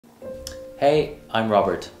Hey, I'm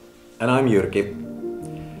Robert. And I'm Jyrki.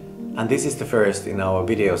 And this is the first in our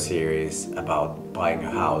video series about buying a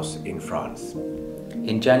house in France.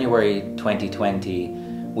 In January 2020,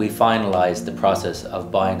 we finalized the process of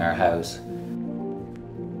buying our house.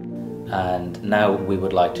 And now we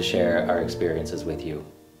would like to share our experiences with you.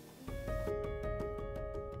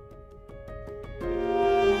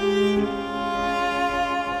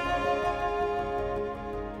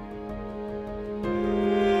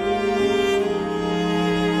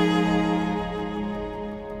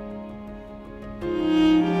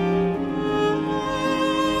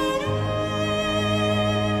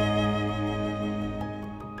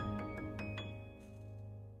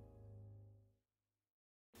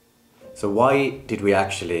 So why did we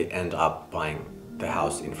actually end up buying the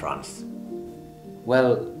house in France?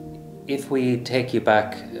 Well, if we take you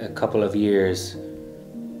back a couple of years,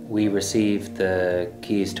 we received the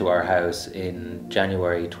keys to our house in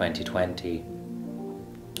January 2020,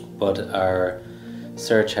 but our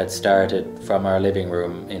search had started from our living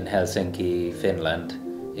room in Helsinki, Finland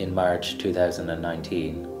in March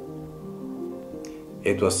 2019.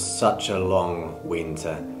 It was such a long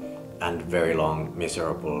winter and very long,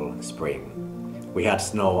 miserable spring. We had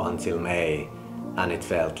snow until May, and it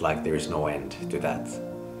felt like there is no end to that.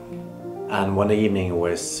 And one evening we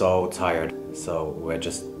were so tired, so we were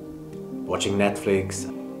just watching Netflix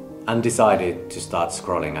and decided to start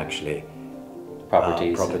scrolling actually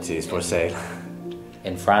properties for sale.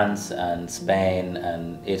 In France and Spain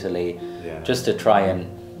and Italy, Yeah. just to try and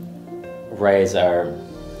raise our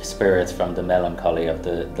spirits from the melancholy of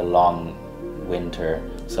the long winter.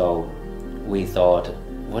 So we thought,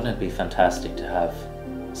 wouldn't it be fantastic to have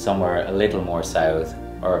somewhere a little more south,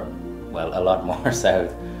 or well, a lot more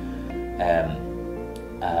south,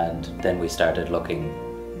 and then we started looking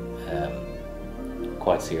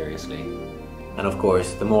quite seriously. And of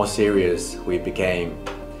course, the more serious we became,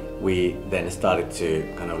 we then started to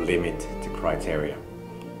kind of limit the criteria.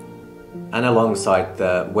 And alongside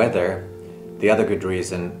the weather, the other good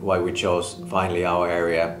reason why we chose finally our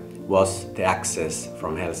area was the access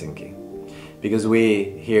from Helsinki. Because we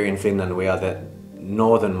here in Finland, we are the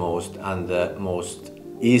northernmost and the most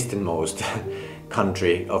easternmost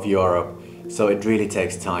country of Europe. So it really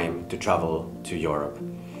takes time to travel to Europe.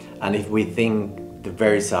 And if we think the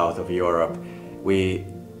very south of Europe, we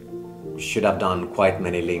should have done quite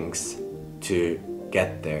many links to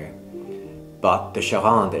get there. But the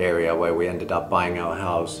Charente area where we ended up buying our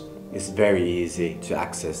house is very easy to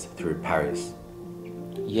access through Paris.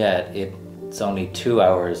 Yeah, it's only 2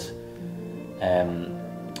 hours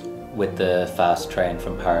with the fast train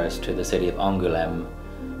from Paris to the city of Angoulême,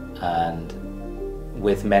 and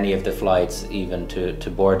with many of the flights even to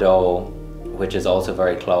Bordeaux, which is also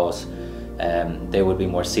very close. They would be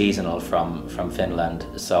more seasonal from Finland,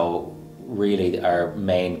 so really our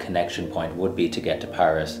main connection point would be to get to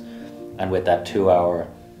Paris. And with that 2 hour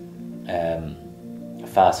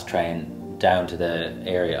fast train down to the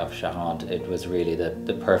area of Charente, it was really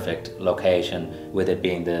the perfect location, with it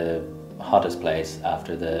being the hottest place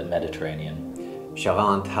after the Mediterranean.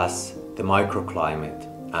 Charente has the microclimate,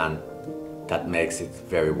 and that makes it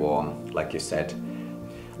very warm, like you said.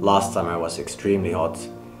 Last summer was extremely hot,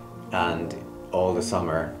 and all the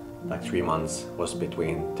summer, like 3 months, was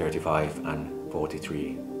between 35 and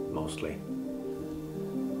 43 mostly.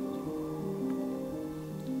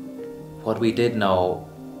 What we did know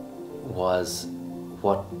was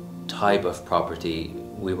what type of property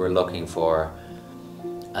we were looking for,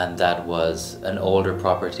 and that was an older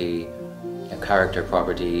property, a character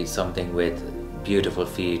property, something with beautiful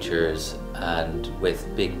features and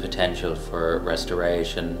with big potential for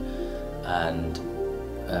restoration, and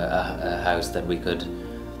a house that we could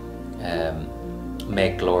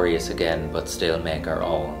make glorious again but still make our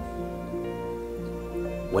own.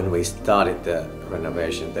 When we started the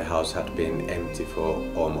renovation, the house had been empty for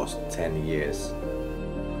almost 10 years.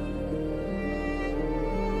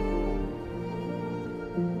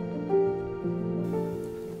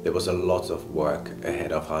 There was a lot of work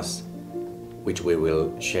ahead of us, which we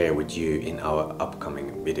will share with you in our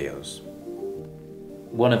upcoming videos.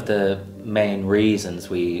 One of the main reasons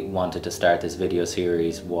we wanted to start this video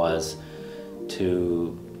series was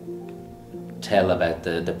to tell about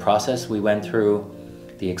the process we went through,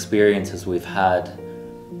 the experiences we've had,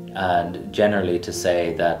 and generally to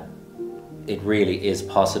say that it really is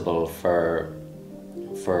possible for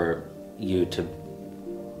you to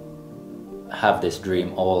have this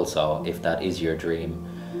dream also, if that is your dream,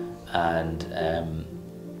 and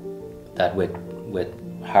that with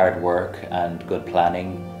hard work and good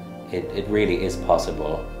planning, it really is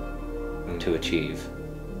possible to achieve.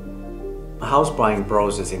 house buying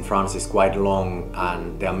process in France is quite long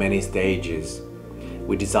and there are many stages.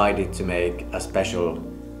 We decided to make a special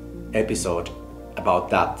episode about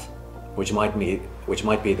that, which might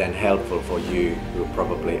be then helpful for you who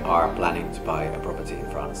probably are planning to buy a property in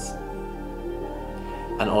France.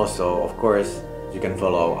 And also, of course, you can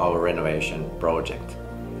follow our renovation project.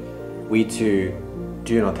 We too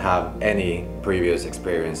do not have any previous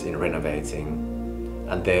experience in renovating,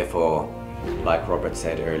 and therefore, like Robert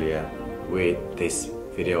said earlier, with this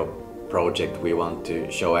video project we want to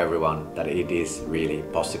show everyone that it is really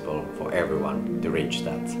possible for everyone to reach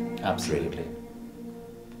that. Absolutely.